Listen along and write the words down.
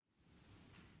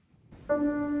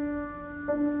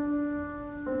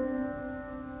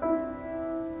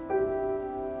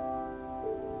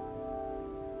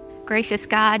Gracious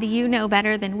God, you know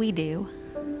better than we do,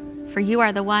 for you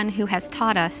are the one who has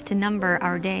taught us to number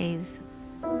our days.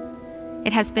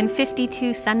 It has been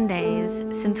 52 Sundays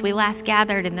since we last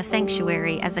gathered in the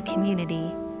sanctuary as a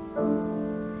community.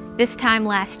 This time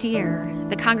last year,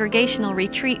 the congregational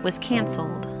retreat was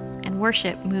canceled and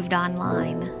worship moved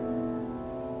online.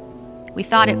 We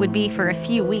thought it would be for a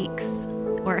few weeks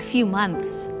or a few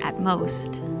months at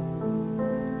most.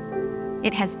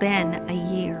 It has been a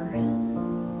year.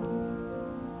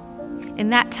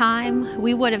 In that time,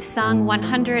 we would have sung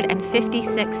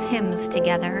 156 hymns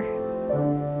together.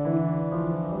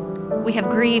 We have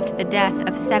grieved the death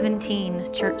of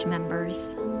 17 church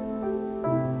members.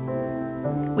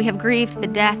 We have grieved the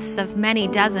deaths of many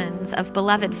dozens of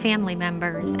beloved family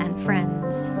members and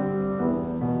friends.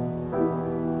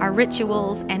 Our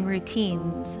rituals and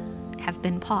routines have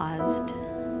been paused.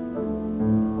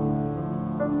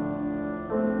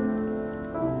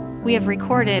 We have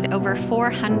recorded over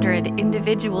 400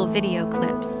 individual video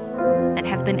clips that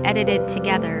have been edited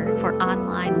together for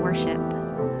online worship.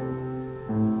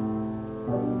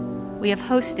 We have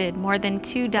hosted more than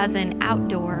 24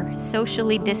 outdoor,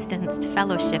 socially distanced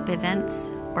fellowship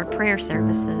events or prayer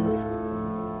services.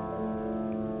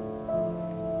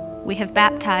 We have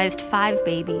baptized 5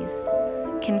 babies,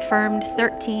 confirmed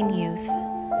 13 youth,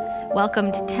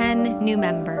 welcomed 10 new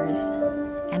members,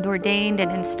 and ordained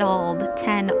and installed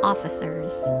 10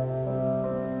 officers.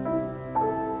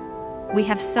 We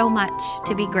have so much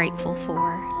to be grateful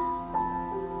for.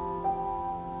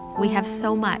 We have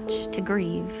so much to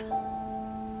grieve.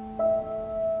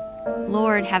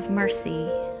 Lord, have mercy.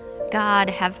 God,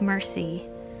 have mercy.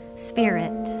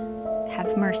 Spirit,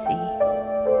 have mercy.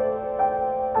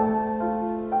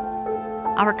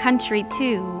 Our country,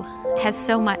 too, has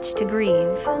so much to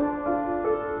grieve.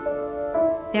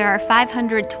 There are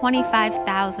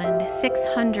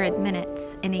 525,600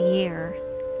 minutes in a year.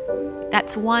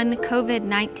 That's one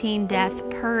COVID-19 death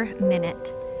per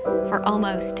minute for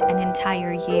almost an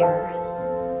entire year.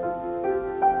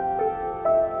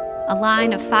 A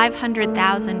line of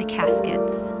 500,000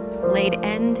 caskets, laid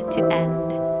end to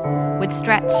end, would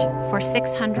stretch for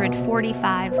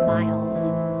 645 miles.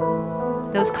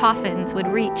 Those coffins would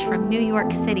reach from New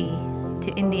York City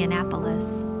to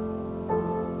Indianapolis.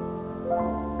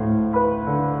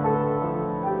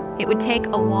 It would take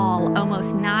a wall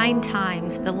almost 9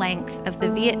 times the length of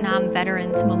the Vietnam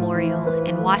Veterans Memorial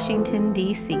in Washington,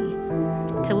 D.C.,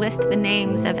 to list the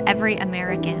names of every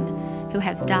American who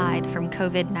has died from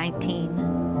COVID-19.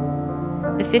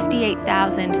 The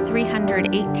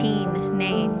 58,318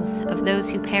 names of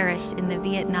those who perished in the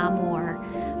Vietnam War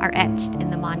are etched in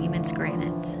the monument's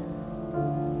granite.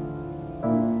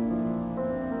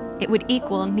 It would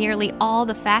equal nearly all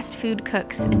the fast food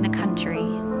cooks in the country.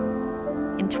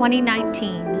 In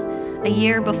 2019, a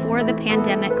year before the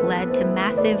pandemic led to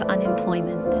massive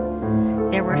unemployment,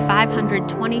 there were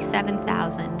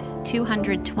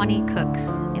 527,220 cooks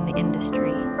in the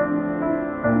industry.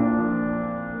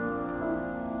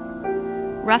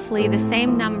 Roughly the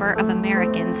same number of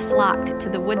Americans flocked to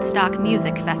the Woodstock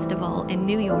Music Festival in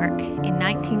New York in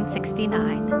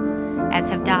 1969 as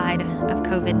have died of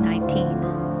COVID-19.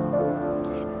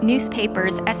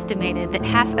 Newspapers estimated that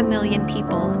 500,000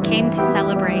 people came to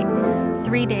celebrate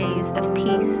 3 days of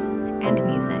peace and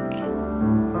music.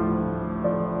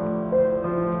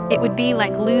 It would be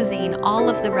like losing all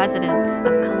of the residents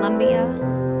of Columbia,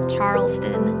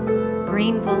 Charleston,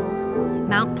 Greenville,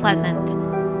 Mount Pleasant,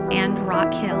 and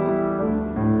Rock Hill.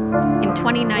 In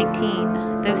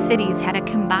 2019, those cities had a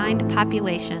combined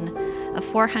population of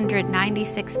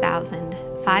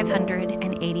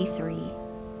 496,583.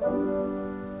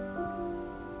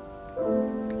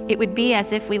 It would be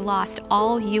as if we lost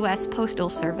all U.S. Postal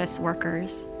Service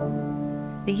workers.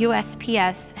 The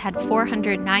USPS had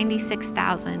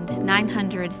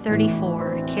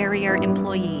 496,934 carrier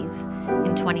employees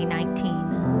in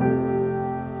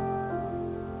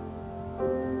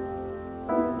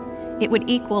 2019. It would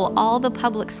equal all the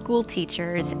public school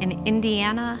teachers in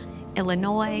Indiana,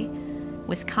 Illinois,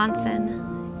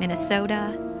 Wisconsin,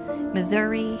 Minnesota,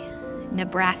 Missouri,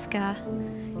 Nebraska,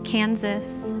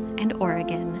 Kansas, and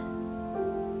Oregon.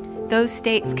 Those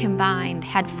states combined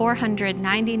had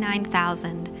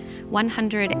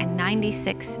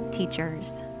 499,196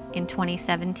 teachers in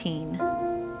 2017.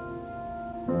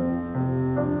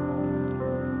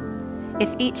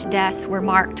 If each death were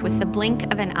marked with the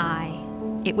blink of an eye,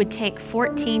 it would take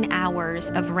 14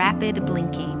 hours of rapid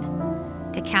blinking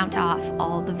to count off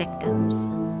all the victims.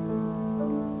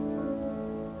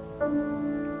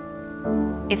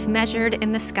 If measured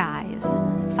in the skies,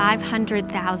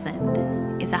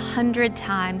 500,000 is 100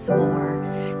 times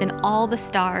more than all the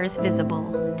stars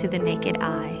visible to the naked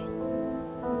eye.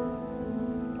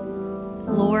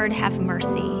 Lord, have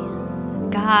mercy.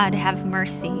 God, have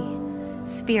mercy.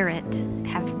 Spirit,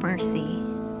 have mercy.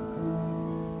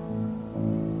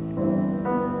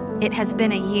 It has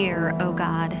been a year, O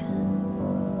God.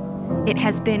 It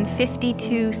has been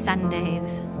 52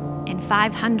 Sundays and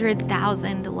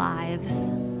 500,000 lives.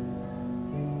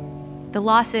 The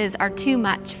losses are too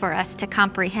much for us to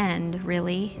comprehend,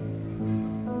 really.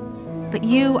 But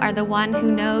you are the one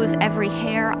who knows every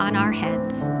hair on our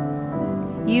heads.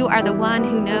 You are the one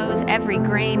who knows every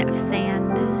grain of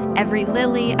sand, every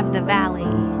lily of the valley,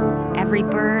 every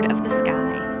bird of the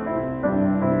sky.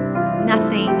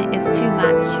 Nothing is too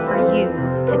much for you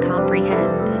to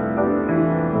comprehend.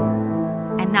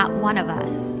 And not one of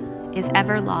us is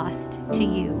ever lost to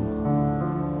you.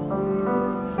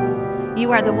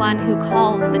 You are the one who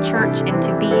calls the church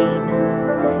into being.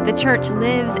 The church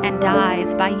lives and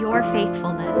dies by your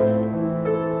faithfulness,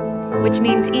 which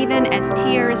means even as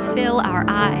tears fill our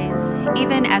eyes,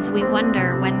 even as we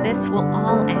wonder when this will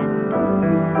all end,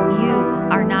 you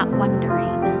are not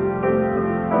wondering.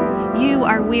 You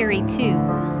are weary too,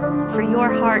 for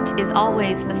your heart is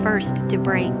always the first to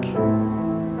break.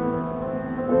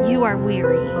 You are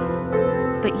weary,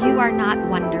 but you are not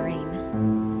wondering,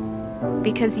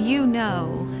 because you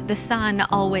know the sun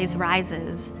always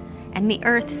rises, and the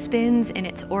earth spins in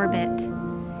its orbit,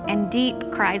 and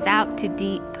deep cries out to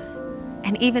deep,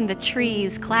 and even the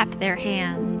trees clap their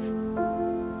hands,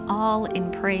 all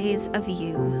in praise of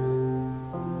you.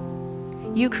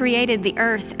 You created the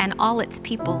earth and all its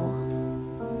people,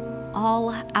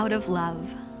 all out of love.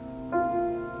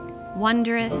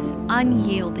 Wondrous,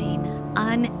 unyielding,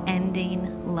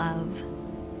 unending love.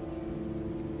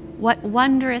 What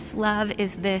wondrous love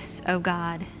is this, O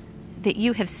God, that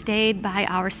you have stayed by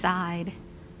our side.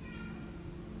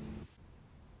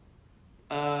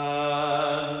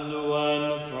 And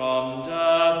when from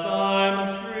death I'm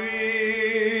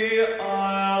free,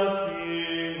 I'll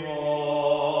sing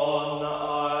on,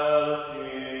 I'll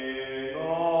sing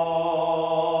on.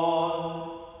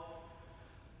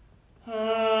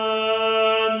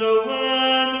 And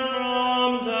when from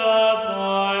death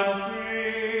I'm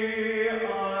free,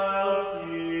 I'll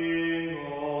sing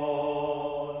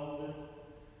on.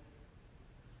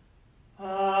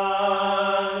 And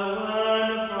when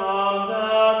from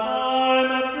death I'm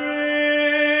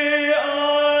free,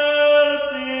 I'll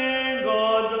sing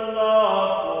God's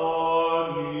love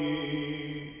for me.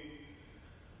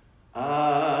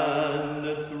 And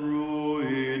through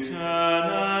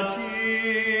eternity,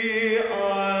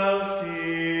 I'll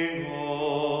sing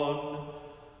on,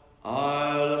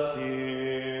 I'll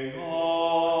sing on.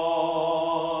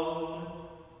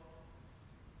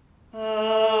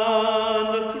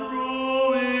 And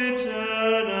through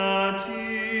eternity,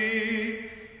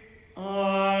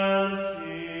 I'll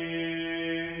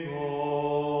sing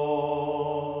on.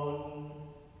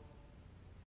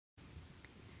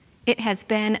 It has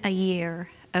been a year,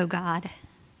 O God.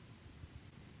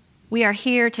 We are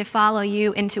here to follow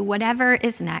you into whatever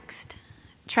is next,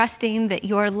 trusting that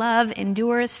your love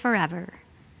endures forever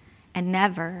and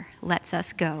never lets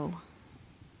us go.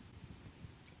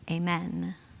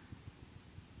 Amen.